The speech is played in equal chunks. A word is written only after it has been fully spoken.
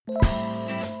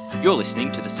You're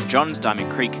listening to the St John's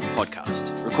Diamond Creek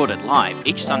podcast, recorded live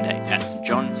each Sunday at St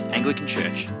John's Anglican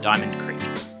Church, Diamond Creek.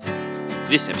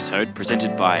 This episode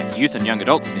presented by Youth and Young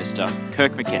Adults Minister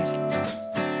Kirk McKenzie.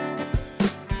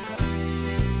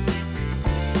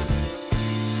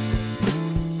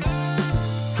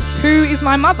 "Who is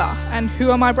my mother and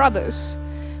who are my brothers?"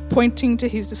 Pointing to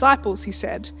his disciples, he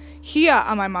said, "Here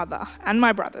are my mother and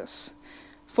my brothers.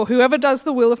 For whoever does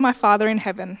the will of my Father in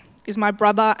heaven is my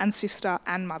brother and sister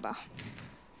and mother."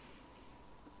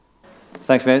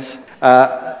 Thanks, Mez.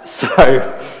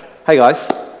 Hey guys,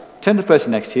 turn to the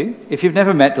person next to you. If you've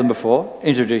never met them before,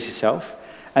 introduce yourself.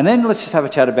 And then let's just have a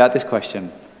chat about this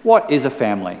question. What is a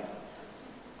family?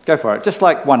 Go for it. Just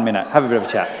like 1 minute. Have a bit of a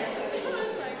chat.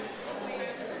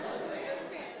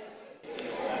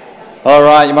 All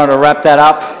right, you might want to wrap that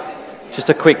up. Just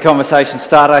a quick conversation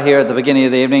starter here at the beginning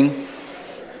of the evening.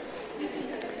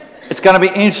 It's going to be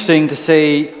interesting to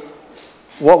see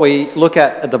what we look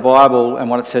at the Bible and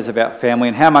what it says about family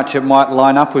and how much it might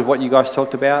line up with what you guys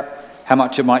talked about, how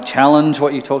much it might challenge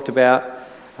what you talked about,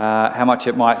 how much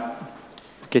it might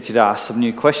get you to ask some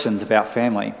new questions about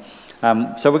family.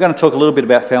 So we're going to talk a little bit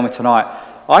about family tonight.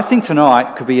 I think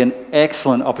tonight could be an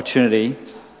excellent opportunity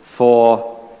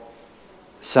for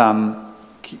some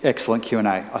excellent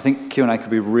Q&A. I think Q&A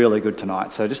could be really good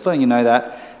tonight. So just letting you know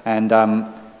that. And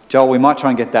Joel, we might try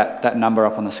and get that number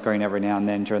up on the screen every now and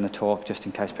then during the talk, just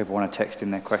in case people want to text in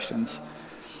their questions.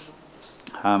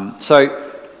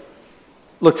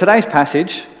 Look, today's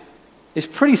passage is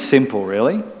pretty simple,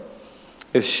 really.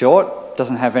 It's short,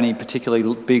 doesn't have any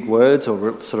particularly big words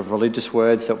or sort of religious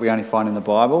words that we only find in the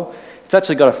Bible. It's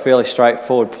actually got a fairly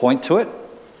straightforward point to it.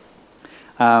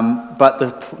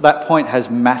 But that point has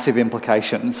massive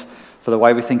implications for the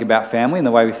way we think about family and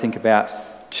the way we think about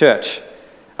church,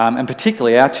 and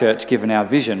particularly our church, given our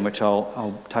vision, which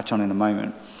I'll touch on in a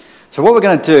moment. So what we're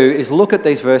going to do is look at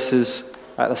these verses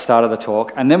at the start of the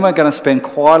talk, and then we're going to spend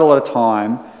quite a lot of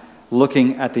time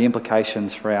looking at the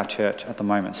implications for our church at the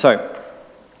moment. So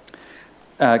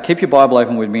keep your Bible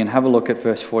open with me and have a look at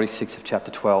verse 46 of chapter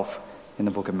 12 in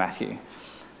the book of Matthew.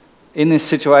 In this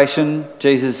situation,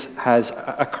 Jesus has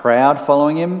a crowd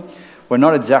following him. We're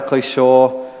not exactly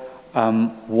sure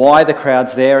why the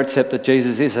crowd's there, except that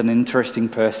Jesus is an interesting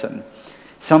person.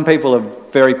 Some people are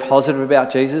very positive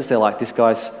about Jesus. They're like, this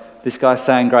guy's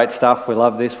saying great stuff. We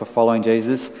love this. We're following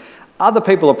Jesus. Other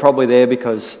people are probably there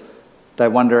because they're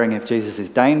wondering if Jesus is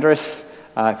dangerous,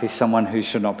 if he's someone who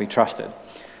should not be trusted.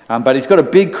 But he's got a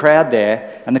big crowd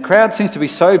there, and the crowd seems to be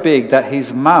so big that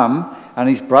his mum and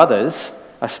his brothers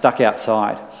are stuck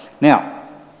outside. Now,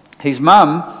 his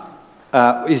mum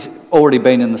is already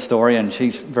been in the story, and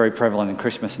she's very prevalent in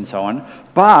Christmas and so on.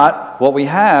 But what we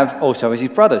have also is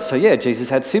his brothers. So yeah, Jesus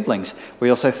had siblings. We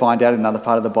also find out in another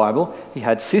part of the Bible, he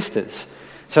had sisters.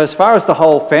 So as far as the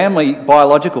whole family,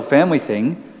 biological family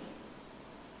thing,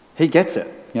 he gets it.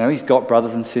 You know, he's got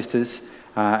brothers and sisters,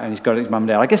 and he's got his mum and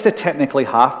dad. I guess they're technically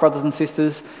half brothers and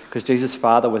sisters, because Jesus'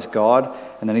 father was God,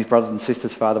 and then his brothers and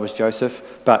sisters' father was Joseph.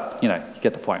 But, you know, you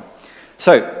get the point.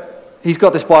 So he's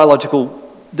got these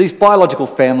biological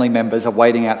family members are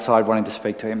waiting outside wanting to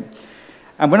speak to him.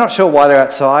 And we're not sure why they're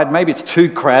outside. Maybe it's too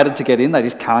crowded to get in. They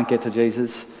just can't get to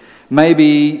Jesus.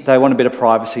 Maybe they want a bit of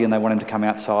privacy and they want him to come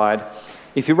outside.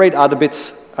 If you read other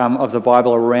bits of the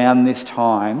Bible around this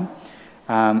time,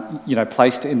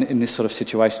 placed in this sort of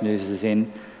situation Jesus is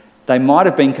in, they might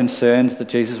have been concerned that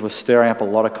Jesus was stirring up a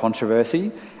lot of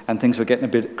controversy and things were getting a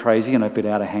bit crazy and a bit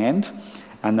out of hand.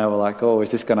 And they were like, oh,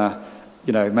 is this going to,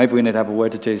 maybe we need to have a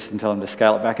word to Jesus and tell him to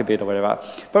scale it back a bit or whatever.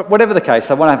 But whatever the case,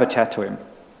 they want to have a chat to him.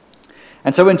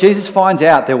 And so when Jesus finds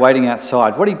out they're waiting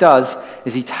outside, what he does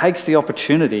is he takes the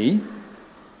opportunity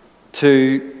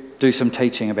to do some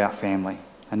teaching about family.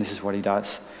 And this is what he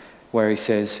does, where he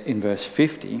says in verse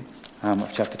 50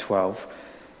 of chapter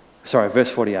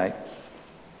verse 48,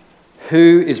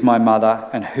 "Who is my mother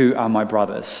and who are my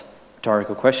brothers?"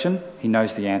 Rhetorical question. He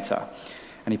knows the answer.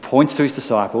 And he points to his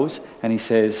disciples and he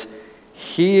says,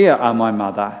 "Here are my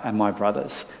mother and my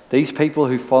brothers. These people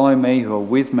who follow me, who are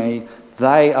with me,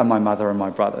 they are my mother and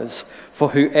my brothers. For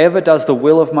whoever does the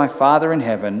will of my Father in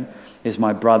heaven is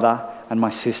my brother and my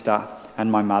sister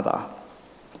and my mother."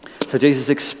 So Jesus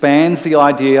expands the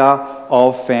idea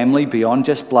of family beyond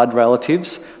just blood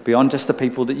relatives, beyond just the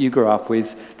people that you grew up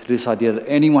with, to this idea that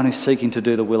anyone who's seeking to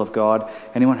do the will of God,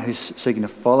 anyone who's seeking to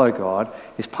follow God,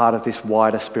 is part of this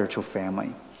wider spiritual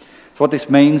family. So what this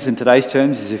means in today's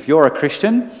terms is if you're a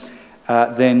Christian,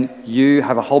 then you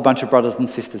have a whole bunch of brothers and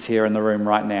sisters here in the room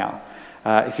right now.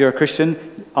 If you're a Christian,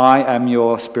 I am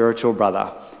your spiritual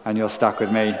brother, and you're stuck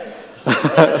with me.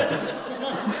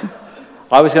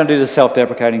 I was going to do the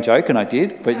self-deprecating joke, and I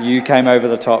did, but you came over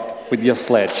the top with your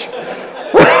sledge.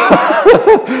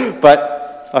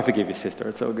 But I forgive you, sister.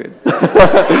 It's all good.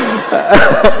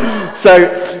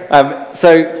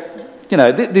 So you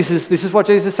know, this is what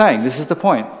Jesus is saying. This is the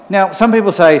point. Now, some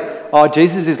people say, "Oh,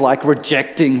 Jesus is like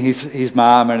rejecting his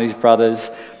mom and his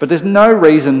brothers," but there's no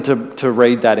reason to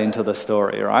read that into the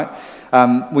story, right?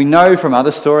 We know from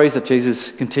other stories that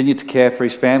Jesus continued to care for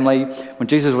his family. When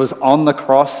Jesus was on the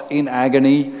cross in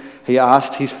agony, he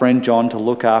asked his friend John to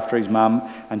look after his mum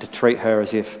and to treat her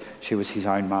as if she was his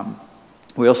own mum.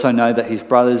 We also know that his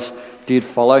brothers did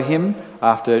follow him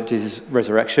after Jesus'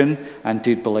 resurrection and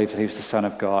did believe that he was the Son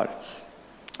of God.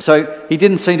 So he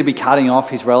didn't seem to be cutting off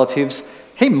his relatives.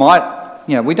 He might,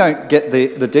 you know, we don't get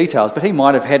the details, but he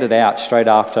might have headed out straight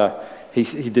after he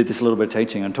did this little bit of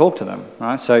teaching and talked to them,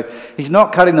 right? So he's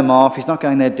not cutting them off. He's not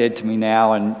going, "They're dead to me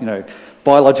now," and, you know,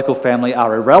 biological family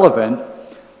are irrelevant.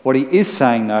 What he is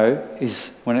saying, though, is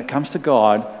when it comes to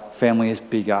God, family is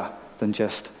bigger than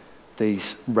just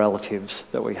these relatives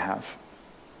that we have.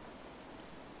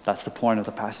 That's the point of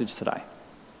the passage today.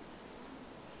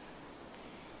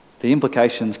 The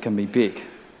implications can be big.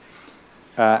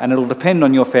 And it'll depend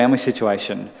on your family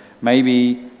situation.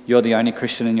 Maybe you're the only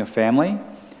Christian in your family,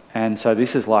 and so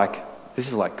this is like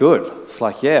good. It's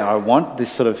like, yeah, I want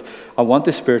this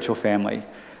spiritual family.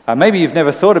 Maybe you've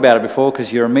never thought about it before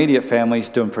because your immediate family's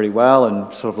doing pretty well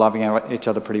and sort of loving each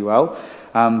other pretty well.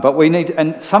 But we need,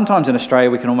 and sometimes in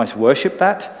Australia we can almost worship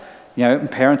that. You know,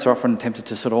 parents are often tempted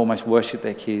to sort of almost worship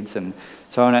their kids and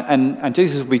so on. And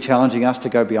Jesus will be challenging us to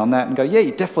go beyond that and go, yeah,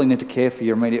 you definitely need to care for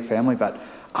your immediate family, but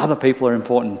other people are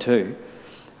important too.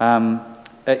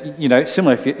 You know,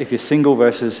 similar if you're single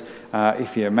versus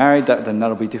if you're married, then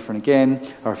that'll be different again.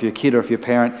 Or if you're a kid or if you're a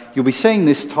parent, you'll be seeing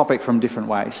this topic from different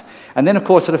ways. And then, of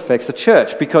course, it affects the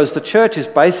church because the church is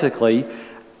basically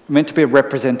meant to be a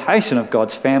representation of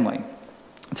God's family.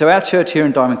 So our church here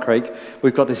in Diamond Creek,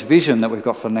 we've got this vision that we've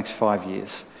got for the next 5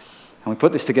 years. And we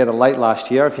put this together late last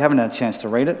year. If you haven't had a chance to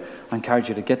read it, I encourage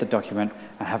you to get the document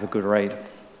and have a good read.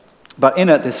 But in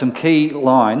it, there's some key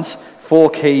lines, 4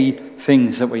 key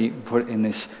things that we put in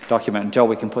this document. And Joel,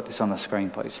 we can put this on the screen,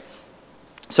 please.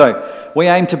 So we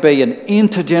aim to be an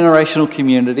intergenerational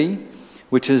community,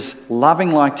 which is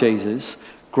loving like Jesus,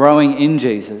 growing in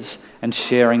Jesus, and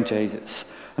sharing Jesus.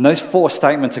 And those 4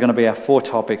 statements are going to be our 4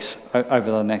 topics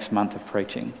over the next month of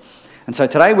preaching. And so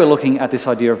today we're looking at this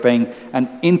idea of being an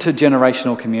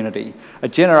intergenerational community. A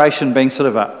generation being sort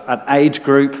of an age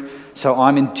group. So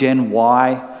I'm in Gen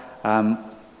Y,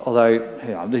 although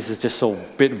this is just all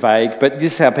a bit vague, but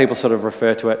this is how people sort of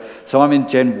refer to it. So I'm in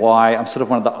Gen Y. I'm sort of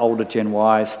one of the older Gen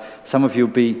Ys. Some of you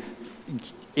will be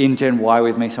in Gen Y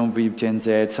with me. Some will be Gen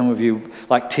Z. Some of you,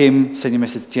 like Tim, senior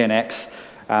message, Gen X.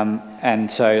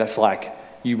 And so that's like,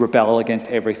 you rebel against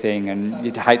everything and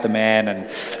you hate the man and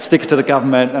stick it to the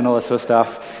government and all that sort of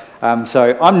stuff.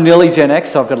 So I'm nearly Gen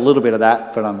X, so I've got a little bit of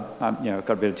that, but I've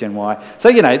got a bit of Gen Y.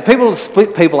 So, people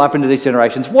split people up into these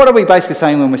generations. What are we basically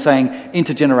saying when we're saying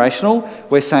intergenerational?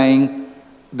 We're saying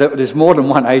that there's more than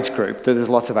one age group, that there's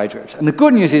lots of age groups. And the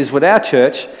good news is with our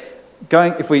church,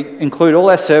 if we include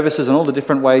all our services and all the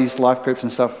different ways, life groups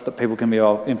and stuff that people can be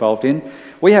involved in,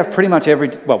 we have pretty much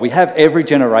every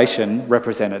generation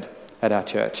represented at our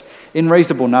church in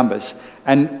reasonable numbers.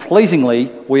 And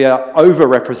pleasingly, we are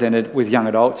overrepresented with young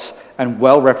adults and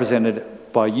well represented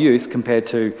by youth compared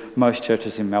to most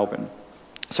churches in Melbourne.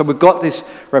 So we've got this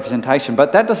representation,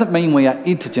 but that doesn't mean we are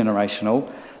intergenerational.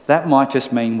 That might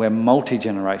just mean we're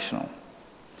multi-generational.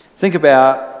 Think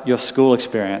about your school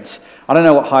experience. I don't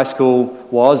know what high school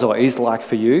was or is like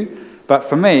for you, but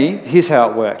for me, here's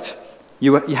how it worked.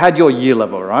 You had your year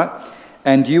level, right?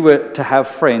 And you were to have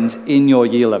friends in your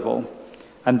year level.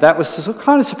 And that was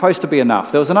kind of supposed to be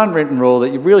enough. There was an unwritten rule that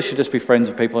you really should just be friends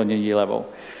with people in your year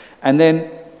level. And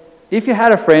then if you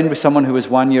had a friend with someone who was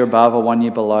 1 year above or 1 year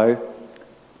below,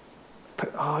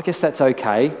 I guess that's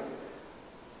okay.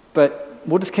 But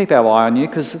we'll just keep our eye on you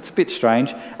because it's a bit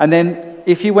strange. And then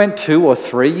if you went 2 or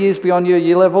 3 years beyond your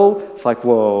year level, it's like,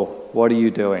 whoa, what are you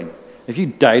doing? If you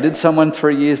dated someone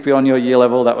 3 years beyond your year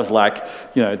level, that was like,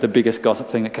 the biggest gossip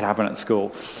thing that could happen at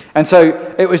school. And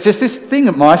so it was just this thing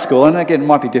at my school, and again, it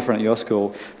might be different at your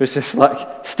school, but it's just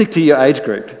like, stick to your age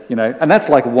group, and that's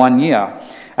like 1 year.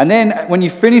 And then when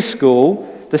you finish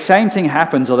school, the same thing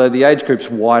happens, although the age groups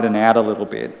widen out a little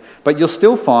bit. But you'll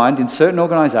still find in certain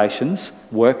organisations,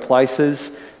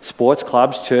 workplaces, sports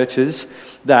clubs, churches,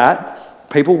 that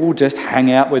people will just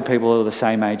hang out with people who are the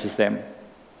same age as them.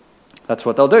 That's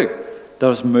what they'll do.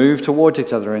 They'll just move towards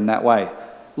each other in that way.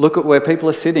 Look at where people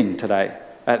are sitting today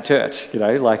at church,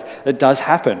 it does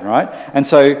happen, right? And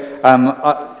so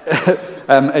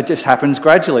it just happens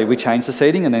gradually. We change the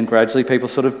seating and then gradually people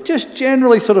sort of just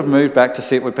generally sort of move back to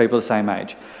sit with people the same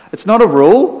age. It's not a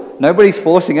rule. Nobody's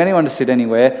forcing anyone to sit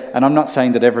anywhere, and I'm not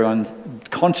saying that everyone's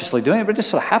consciously doing it, but it just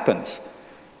sort of happens.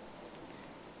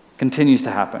 Continues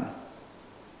to happen.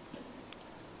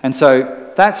 And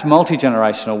so that's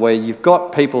multi-generational, where you've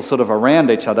got people sort of around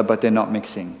each other, but they're not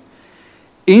mixing.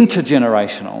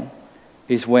 Intergenerational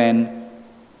is when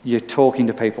you're talking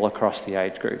to people across the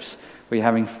age groups, where you're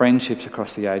having friendships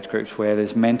across the age groups, where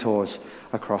there's mentors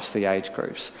across the age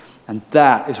groups. And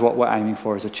that is what we're aiming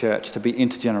for as a church, to be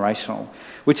intergenerational,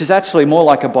 which is actually more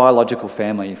like a biological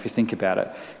family if you think about it.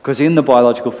 Because in the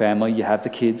biological family, you have the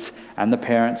kids and the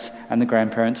parents and the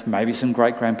grandparents, maybe some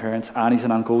great-grandparents, aunties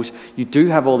and uncles. You do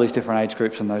have all these different age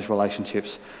groups and those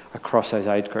relationships across those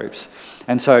age groups.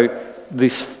 And so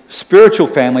this spiritual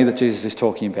family that Jesus is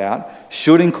talking about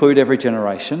should include every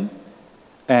generation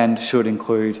and should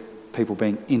include people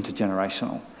being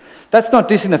intergenerational. That's not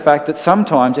dissing the fact that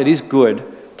sometimes it is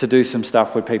good to do some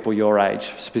stuff with people your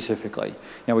age specifically. You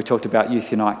know, we talked about Youth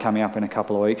Unite coming up in a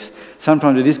couple of weeks.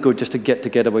 Sometimes it is good just to get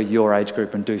together with your age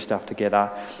group and do stuff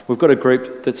together. We've got a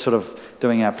group that's sort of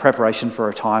doing our preparation for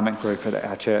retirement group at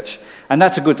our church, and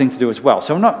that's a good thing to do as well.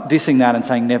 So I'm not dissing that and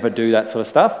saying never do that sort of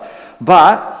stuff,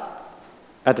 but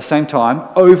at the same time,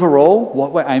 overall,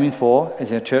 what we're aiming for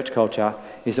as our church culture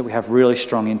is that we have really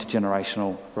strong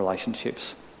intergenerational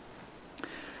relationships.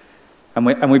 And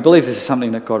we believe this is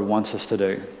something that God wants us to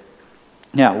do.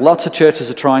 Now, lots of churches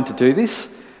are trying to do this.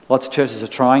 Lots of churches are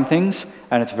trying things,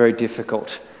 and it's very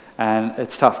difficult. And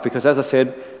it's tough because, as I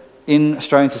said, in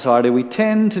Australian society, we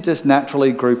tend to just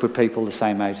naturally group with people the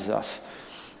same age as us.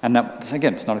 And that,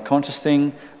 again, it's not a conscious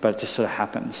thing, but it just sort of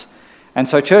happens. And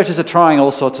so churches are trying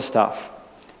all sorts of stuff.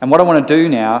 And what I want to do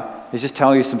now is just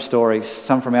tell you some stories,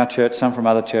 some from our church, some from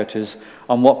other churches,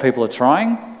 on what people are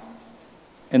trying,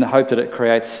 in the hope that it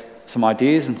creates some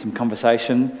ideas and some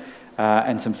conversation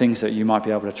and some things that you might be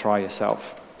able to try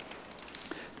yourself.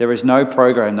 There is no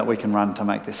program that we can run to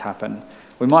make this happen.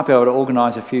 We might be able to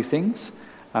organise a few things,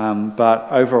 but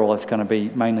overall it's going to be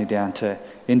mainly down to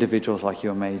individuals like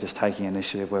you and me just taking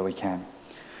initiative where we can.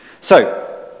 So,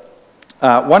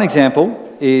 one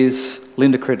example is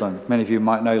Linda Cridland. Many of you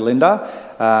might know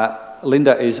Linda.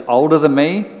 Linda is older than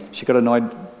me. She got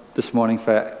annoyed this morning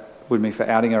with me for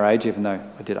outing her age, even though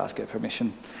I did ask her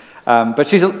permission. But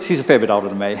she's a fair bit older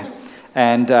than me.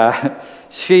 And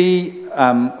she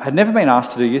had never been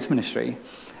asked to do youth ministry.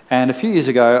 And a few years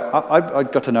ago, I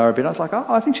got to know her a bit. I was like,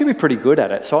 I think she'd be pretty good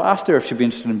at it. So I asked her if she'd be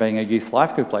interested in being a youth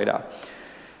life group leader.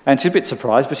 And she's a bit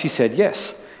surprised, but she said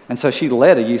yes. And so she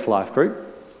led a youth life group,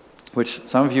 which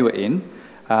some of you were in,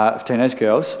 of teenage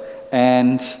girls.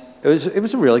 And it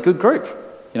was a really good group.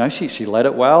 You know, she led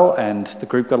it well, and the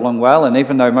group got along well. And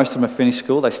even though most of them have finished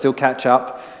school, they still catch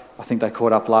up. I think they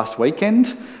caught up last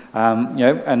weekend,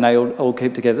 and they all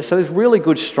keep together. So there's really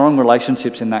good, strong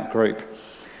relationships in that group.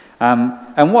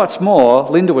 And what's more,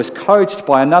 Linda was coached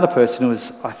by another person who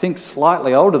was, I think,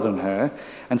 slightly older than her.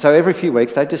 And so every few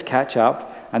weeks, they'd just catch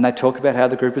up, and they'd talk about how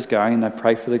the group was going, and they'd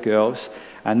pray for the girls.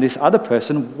 And this other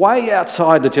person, way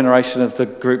outside the generation of the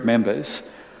group members,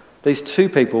 these two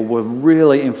people were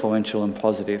really influential and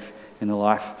positive in the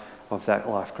life of that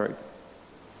life group.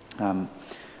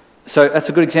 So that's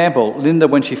a good example. Linda,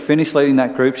 when she finished leading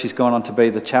that group, she's gone on to be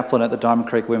the chaplain at the Diamond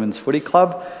Creek Women's Footy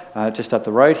Club, just up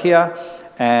the road here,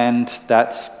 and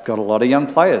that's got a lot of young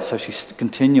players, so she's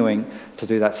continuing to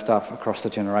do that stuff across the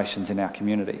generations in our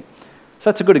community. So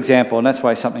that's a good example, and that's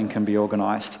why something can be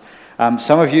organised.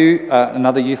 Some of you,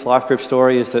 another youth life group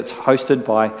story is that it's hosted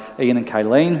by Ian and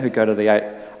Kayleen, who go to the 8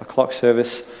 o'clock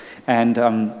service, and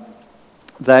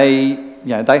they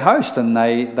host and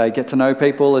they get to know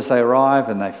people as they arrive,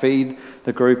 and they feed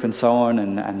the group and so on,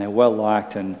 and they're well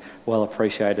liked and well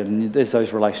appreciated, and there's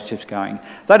those relationships going.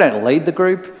 They don't lead the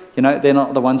group, you know, they're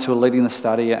not the ones who are leading the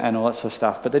study and all that sort of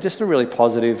stuff, but they're just a really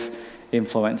positive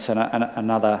influence and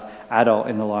another adult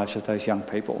in the lives of those young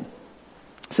people.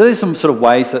 So there's some sort of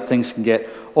ways that things can get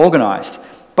organised.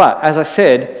 But as I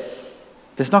said,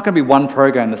 there's not going to be one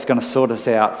program that's going to sort us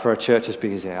out for a church as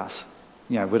big as ours,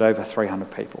 you know, with over 300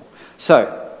 people.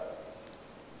 So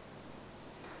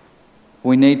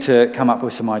we need to come up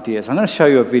with some ideas. I'm going to show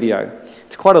you a video.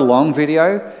 It's quite a long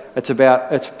video.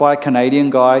 It's by a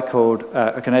Canadian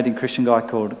Christian guy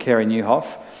called Kerry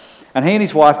Newhoff. And he and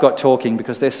his wife got talking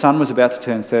because their son was about to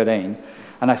turn 13.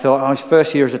 And they thought, his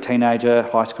first year as a teenager,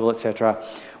 high school, etc.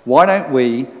 Why don't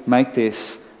we make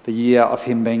this the year of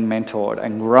him being mentored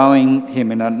and growing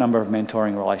him in a number of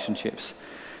mentoring relationships?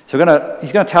 So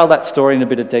he's going to tell that story in a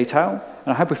bit of detail,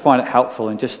 and I hope we find it helpful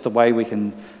in just the way we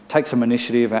can take some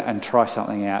initiative and try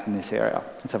something out in this area.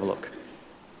 Let's have a look.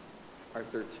 our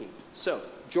 13th. So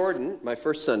Jordan, my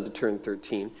first son to turn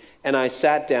 13, and I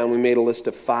sat down, we made a list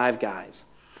of 5 guys.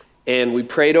 And we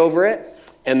prayed over it,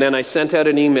 and then I sent out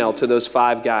an email to those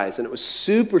 5 guys, and it was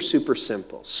super, super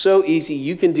simple. So easy.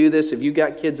 You can do this if you've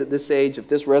got kids at this age, if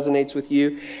this resonates with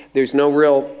you. There's no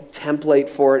real template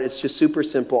for it. It's just super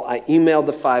simple. I emailed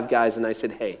the 5 guys, and I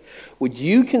said, hey, would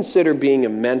you consider being a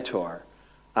mentor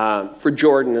for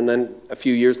Jordan, and then a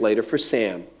few years later for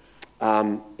Sam,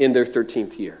 in their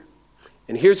 13th year?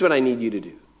 And here's what I need you to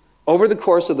do. Over the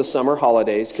course of the summer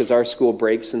holidays, because our school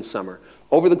breaks in summer,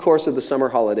 over the course of the summer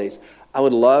holidays, I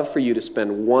would love for you to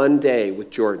spend one day with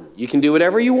Jordan. You can do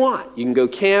whatever you want. You can go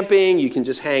camping, you can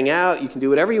just hang out, you can do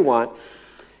whatever you want.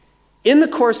 In the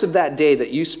course of that day that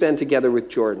you spend together with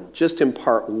Jordan, just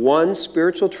impart one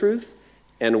spiritual truth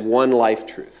and one life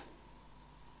truth.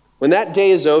 When that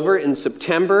day is over in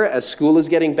September, as school is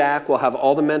getting back, we'll have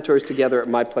all the mentors together at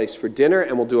my place for dinner,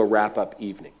 and we'll do a wrap-up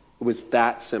evening. It was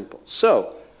that simple.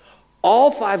 So,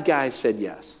 all 5 guys said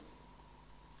yes.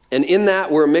 And in that,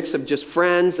 we're a mix of just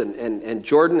friends and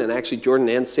Jordan, and actually Jordan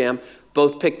and Sam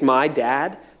both picked my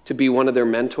dad to be one of their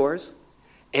mentors.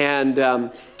 And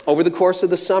over the course of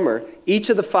the summer, each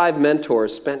of the 5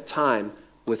 mentors spent time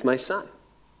with my son.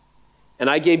 And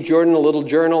I gave Jordan a little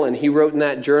journal, and he wrote in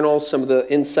that journal some of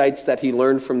the insights that he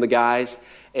learned from the guys.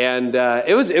 And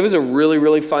it was a really,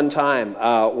 really fun time.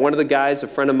 One of the guys, a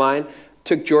friend of mine,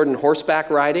 took Jordan horseback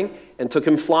riding and took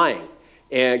him flying.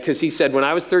 And because he said, when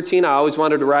I was 13, I always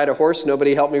wanted to ride a horse.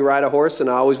 Nobody helped me ride a horse, and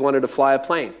I always wanted to fly a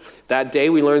plane. That day,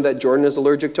 we learned that Jordan is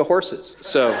allergic to horses.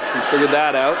 So we figured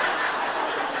that out.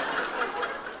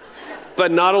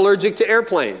 But not allergic to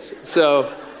airplanes.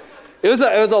 So it was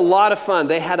a lot of fun.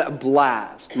 They had a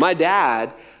blast. My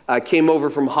dad came over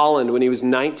from Holland when he was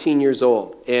 19 years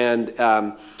old. And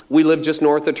we lived just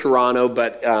north of Toronto,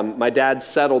 but my dad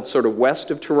settled sort of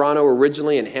west of Toronto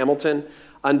originally in Hamilton,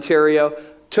 Ontario.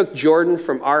 Took Jordan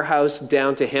from our house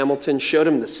down to Hamilton, showed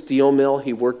him the steel mill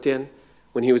he worked in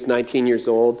when he was 19 years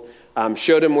old,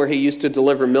 showed him where he used to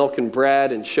deliver milk and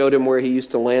bread, and showed him where he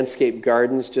used to landscape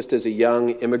gardens just as a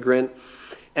young immigrant.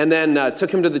 And then took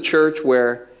him to the church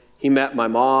where he met my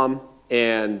mom,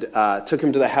 and took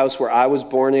him to the house where I was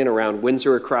born in around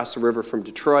Windsor across the river from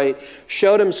Detroit,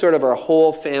 showed him sort of our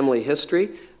whole family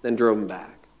history, then drove him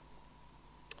back.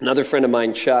 Another friend of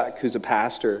mine, Chuck, who's a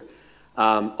pastor,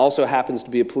 also happens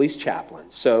to be a police chaplain.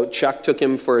 So Chuck took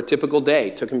him for a typical day,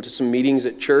 took him to some meetings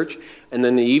at church, and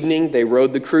then in the evening they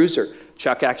rode the cruiser.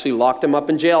 Chuck actually locked him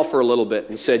up in jail for a little bit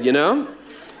and said, you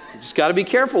just got to be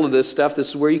careful of this stuff. This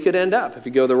is where you could end up if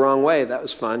you go the wrong way. That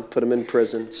was fun. Put him in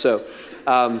prison. So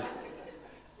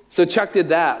Chuck did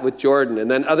that with Jordan, and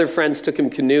then other friends took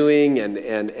him canoeing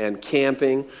and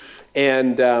camping,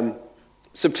 and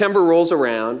September rolls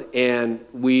around, and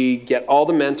we get all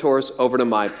the mentors over to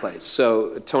my place.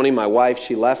 So Tony, my wife,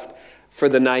 she left for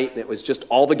the night, and it was just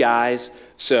all the guys.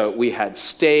 So we had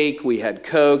steak, we had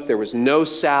Coke, there was no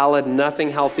salad, nothing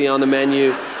healthy on the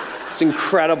menu. It's an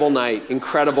incredible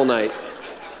night.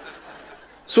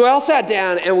 So we all sat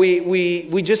down, and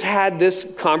we just had this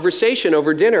conversation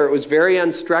over dinner. It was very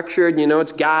unstructured.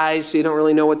 It's guys, so you don't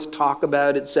really know what to talk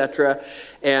about, etc.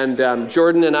 And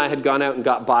Jordan and I had gone out and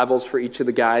got Bibles for each of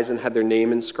the guys and had their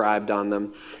name inscribed on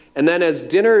them. And then as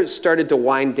dinner started to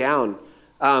wind down,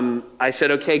 I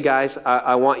said, okay, guys,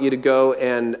 I want you to go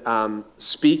and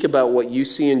speak about what you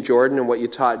see in Jordan and what you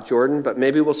taught Jordan, but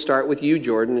maybe we'll start with you,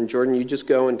 Jordan. And Jordan, you just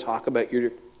go and talk about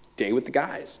your day with the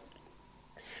guys.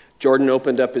 Jordan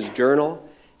opened up his journal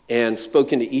and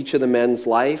spoke into each of the men's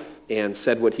life and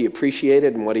said what he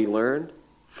appreciated and what he learned.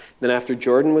 Then after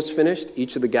Jordan was finished,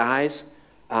 each of the guys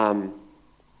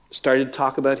started to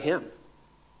talk about him.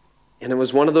 And it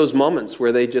was one of those moments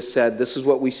where they just said, this is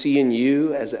what we see in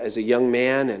you as a young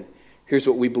man, and here's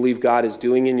what we believe God is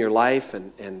doing in your life.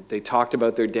 And they talked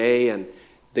about their day, and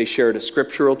they shared a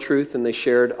scriptural truth, and they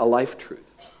shared a life truth.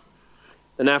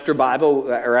 And after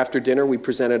dinner, we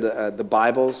presented the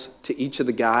Bibles to each of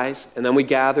the guys. And then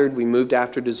we moved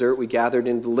after dessert, we gathered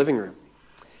into the living room.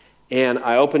 And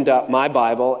I opened up my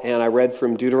Bible, and I read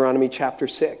from Deuteronomy chapter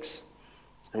 6.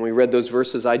 And we read those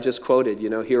verses I just quoted.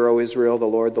 Hear, O Israel, the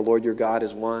Lord your God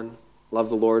is one. Love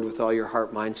the Lord with all your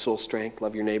heart, mind, soul, strength.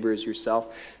 Love your neighbor as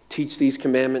yourself. Teach these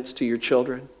commandments to your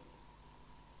children.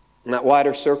 In that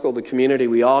wider circle, the community,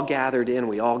 we all gathered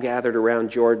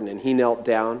around Jordan, and he knelt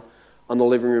down on the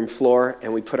living room floor,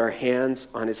 and we put our hands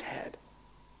on his head.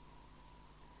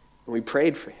 And we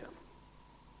prayed for him.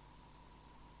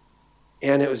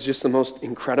 And it was just the most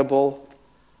incredible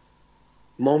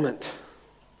moment.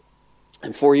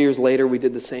 And 4 years later, we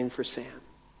did the same for Sam.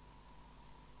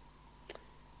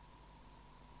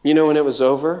 When it was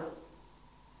over,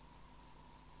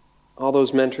 all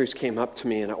those mentors came up to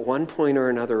me, and at one point or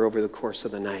another over the course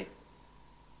of the night,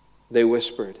 they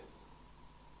whispered,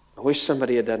 I wish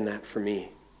somebody had done that for me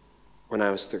when I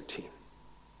was 13.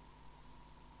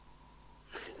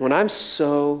 What I'm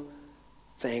so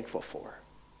thankful for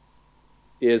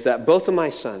is that both of my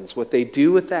sons, what they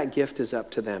do with that gift is up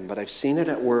to them, but I've seen it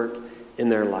at work in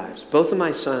their lives. Both of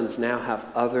my sons now have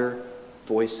other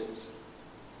voices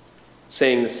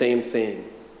saying the same thing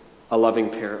a loving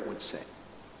parent would say.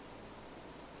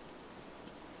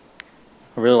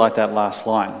 I really like that last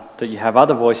line, that you have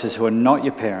other voices who are not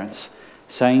your parents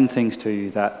saying things to you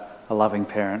that a loving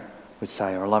parent would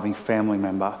say or a loving family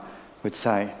member would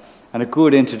say. And a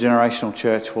good intergenerational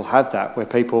church will have that, where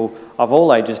people of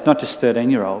all ages, not just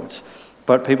 13-year-olds,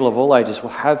 but people of all ages will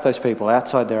have those people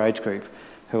outside their age group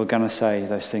who are going to say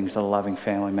those things that a loving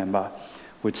family member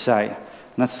would say. And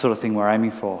that's the sort of thing we're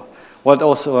aiming for. What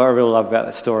also I really love about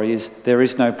that story is there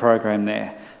is no program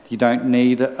there. You don't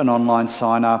need an online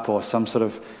sign-up or some sort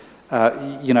of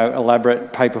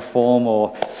elaborate paper form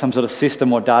or some sort of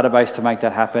system or database to make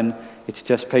that happen. It's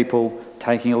just people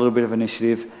taking a little bit of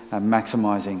initiative and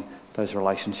maximising those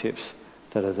relationships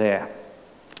that are there.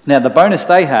 Now, the bonus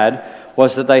they had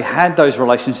was that they had those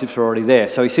relationships already there.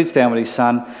 So he sits down with his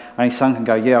son, and his son can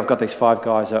go, yeah, I've got these 5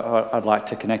 guys that I'd like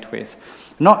to connect with.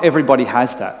 Not everybody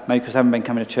has that, maybe because they haven't been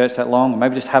coming to church that long, or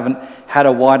maybe just haven't had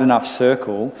a wide enough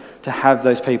circle to have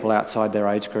those people outside their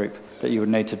age group that you would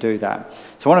need to do that.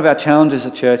 So one of our challenges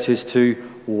at church is to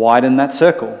widen that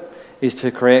circle, is to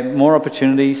create more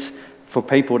opportunities for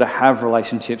people to have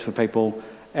relationships with people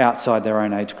outside their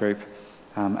own age group,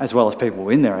 as well as people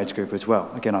in their age group as well.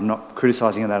 Again, I'm not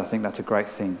criticising that, I think that's a great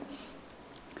thing.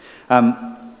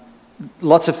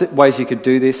 Lots of ways you could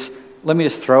do this. Let me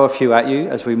just throw a few at you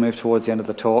as we move towards the end of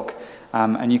the talk,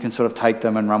 and you can sort of take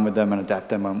them and run with them and adapt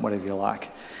them and whatever you like.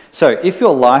 So if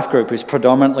your life group is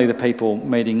predominantly the people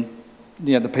meeting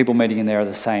in there are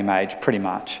the same age, pretty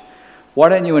much, why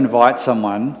don't you invite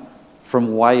someone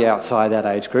from way outside that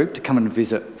age group to come and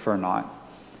visit for a night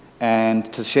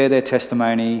and to share their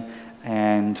testimony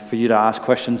and for you to ask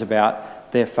questions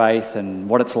about their faith and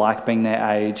what it's like being their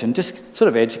age and just sort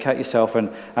of educate yourself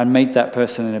and meet that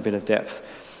person in a bit of depth.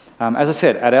 As I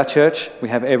said, at our church, we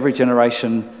have every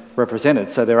generation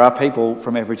represented, so there are people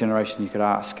from every generation you could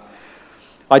ask.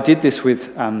 I did this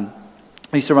with, I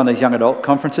used to run these young adult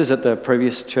conferences at the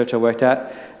previous church I worked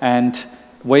at, and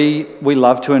we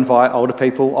love to invite older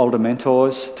people, older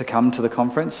mentors to come to the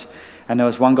conference. And there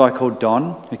was one guy called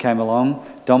Don who came along.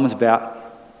 Don was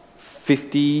about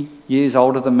 50 years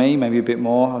older than me, maybe a bit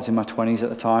more. I was in my 20s at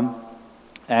the time.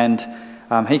 And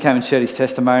he came and shared his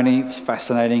testimony. It was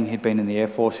fascinating. He'd been in the Air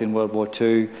Force in World War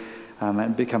II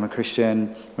and become a Christian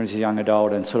when he was a young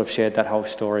adult and sort of shared that whole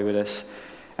story with us.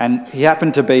 And he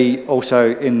happened to be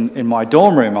also in my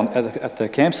dorm room at the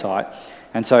campsite.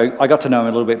 And so I got to know him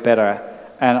a little bit better.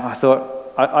 And I thought,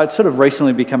 I'd sort of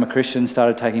recently become a Christian,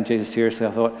 started taking Jesus seriously.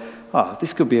 I thought, oh,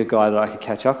 this could be a guy that I could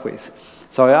catch up with.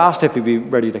 So I asked if he'd be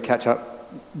ready to catch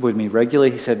up with me regularly.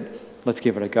 He said, let's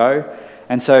give it a go.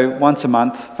 And so once a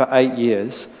month for 8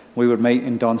 years, we would meet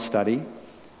in Don's study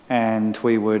and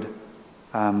we would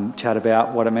chat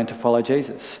about what it meant to follow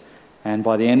Jesus. And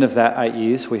by the end of that 8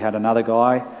 years, we had another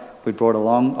guy we brought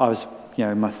along. I was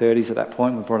in my 30s at that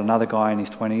point. We brought another guy in his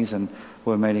 20s and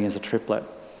we were meeting as a triplet.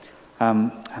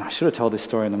 And I should have told this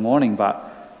story in the morning,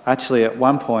 but actually at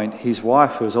one point, his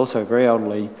wife, who was also very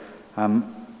elderly,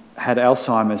 had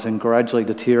Alzheimer's and gradually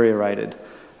deteriorated.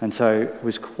 And so it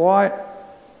was quite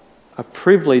a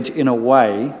privilege in a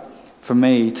way for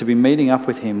me to be meeting up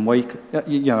with him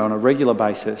on a regular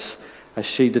basis as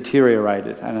she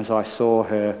deteriorated and as I saw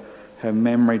her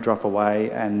memory drop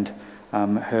away and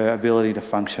her ability to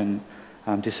function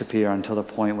disappear until the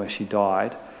point where she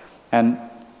died. And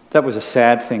that was a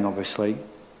sad thing, obviously,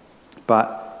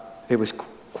 but it was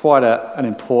quite an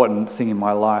important thing in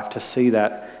my life to see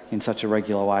that in such a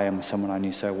regular way and with someone I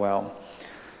knew so well.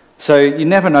 So you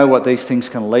never know what these things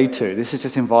can lead to. This is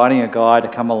just inviting a guy to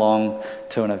come along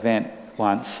to an event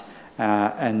once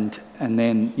and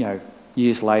then,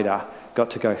 years later,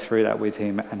 got to go through that with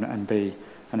him and be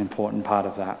an important part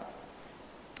of that.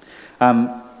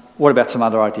 What about some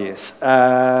other ideas?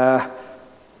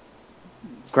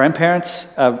 Grandparents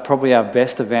are probably our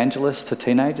best evangelists to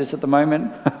teenagers at the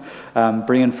moment,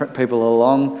 bringing people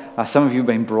along. Some of you have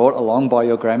been brought along by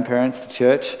your grandparents to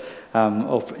church,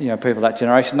 or people of that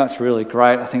generation. That's really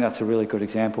great. I think that's a really good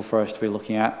example for us to be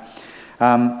looking at.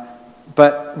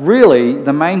 But really,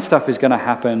 the main stuff is going to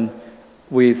happen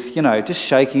with, just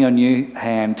shaking a new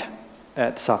hand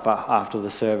at supper after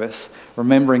the service,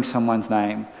 remembering someone's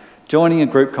name, joining a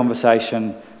group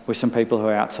conversation with some people who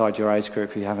are outside your age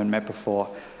group who you haven't met before.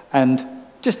 And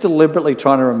just deliberately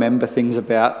trying to remember things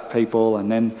about people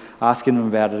and then asking them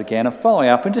about it again and following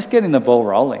up and just getting the ball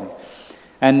rolling.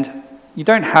 And you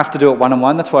don't have to do it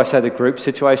one-on-one. That's why I say the group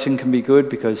situation can be good,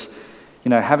 because,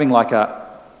 having like a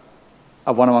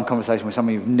one-on-one conversation with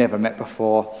someone you've never met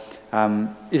before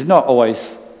is not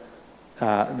always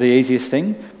the easiest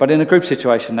thing, but in a group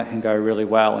situation that can go really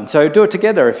well. And so do it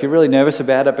together. If you're really nervous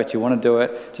about it but you want to do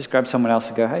it, just grab someone else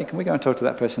and go, hey, can we go and talk to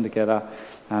that person together?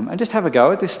 And just have a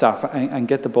go at this stuff and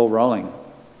get the ball rolling.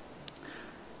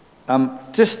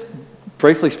 Just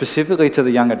briefly, specifically to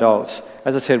the young adults,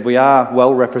 as I said, we are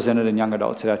well represented in young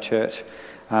adults at our church.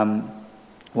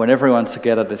 When everyone's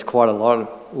together, there's quite a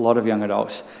lot of young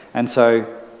adults. And so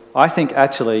I think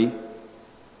actually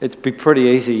it'd be pretty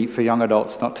easy for young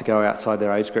adults not to go outside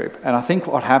their age group. And I think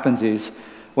what happens is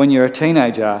when you're a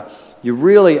teenager, you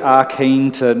really are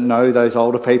keen to know those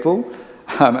older people,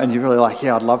 and you're really like,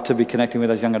 yeah, I'd love to be connecting with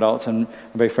those young adults and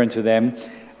be friends with them.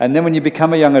 And then when you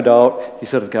become a young adult, you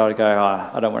sort of go,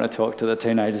 I don't want to talk to the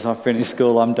teenagers. I've finished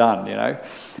school, I'm done,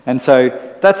 And so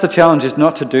that's the challenge, is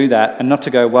not to do that and not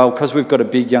to go, well, because we've got a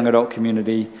big young adult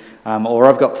community, or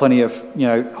I've got plenty of,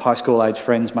 high school age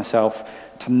friends myself,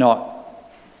 to not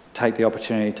take the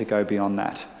opportunity to go beyond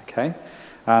that, okay?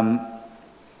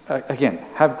 Again,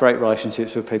 have great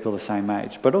relationships with people the same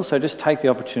age, but also just take the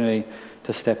opportunity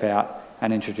to step out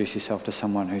and introduce yourself to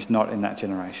someone who's not in that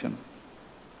generation.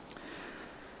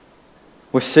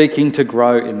 We're seeking to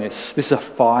grow in this. This is a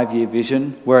 5-year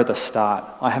vision. We're at the start.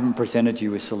 I haven't presented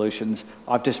you with solutions.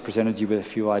 I've just presented you with a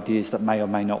few ideas that may or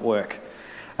may not work.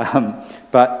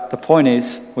 But the point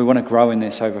is, we want to grow in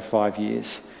this over 5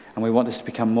 years. And we want this to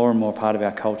become more and more part of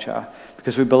our culture,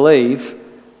 because we believe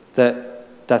that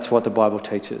that's what the Bible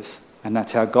teaches. And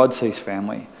that's how God sees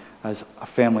family, as a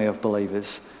family of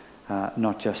believers,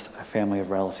 not just a family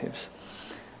of relatives.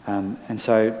 And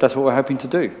so that's what we're hoping to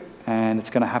do. And it's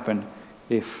going to happen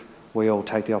if we all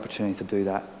take the opportunity to do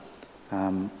that.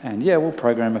 We'll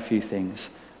program a few things,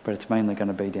 but it's mainly going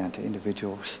to be down to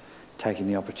individuals taking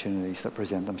the opportunities that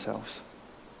present themselves.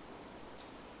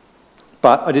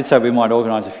 But I did say we might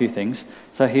organise a few things.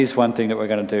 So here's one thing that we're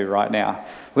going to do right now.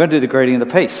 We're going to do the greeting of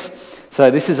the peace. So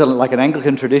this is like an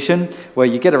Anglican tradition where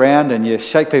you get around and you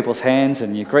shake people's hands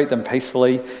and you greet them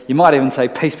peacefully. You might even say,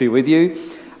 peace be with you.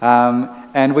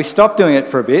 And we stopped doing it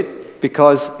for a bit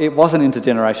because it wasn't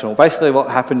intergenerational. Basically what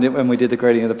happened when we did the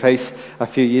greeting of the peace a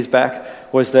few years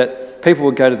back was that people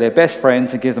would go to their best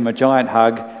friends and give them a giant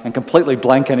hug and completely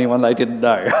blank anyone they didn't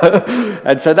know.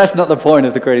 And so that's not the point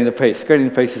of the greeting of the peace. Greeting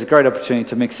of the peace is a great opportunity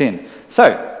to mix in.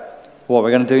 So what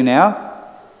we're going to do now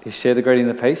is share the greeting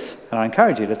of the peace, and I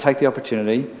encourage you to take the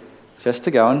opportunity just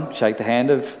to go and shake the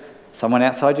hand of someone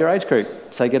outside your age group.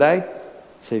 Say g'day,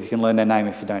 see if you can learn their name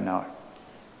if you don't know it.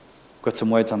 Got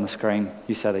some words on the screen,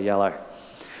 you say the yellow.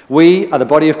 We are the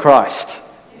body of Christ.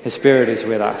 His Spirit is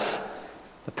with us.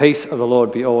 The peace of the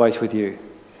Lord be always with you,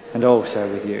 and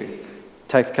also with you.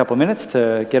 Take a couple of minutes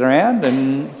to get around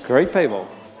and greet people.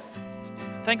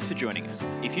 Thanks for joining us.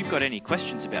 If you've got any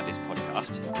questions about this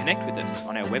podcast, connect with us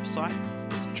on our website,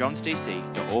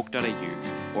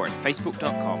 stjohnsdc.org.au, or at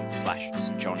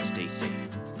facebook.com/stjohnsdc.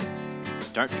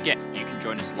 Don't forget, you can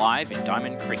join us live in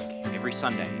Diamond Creek every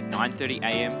Sunday at 9:30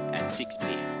 a.m. and 6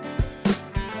 p.m.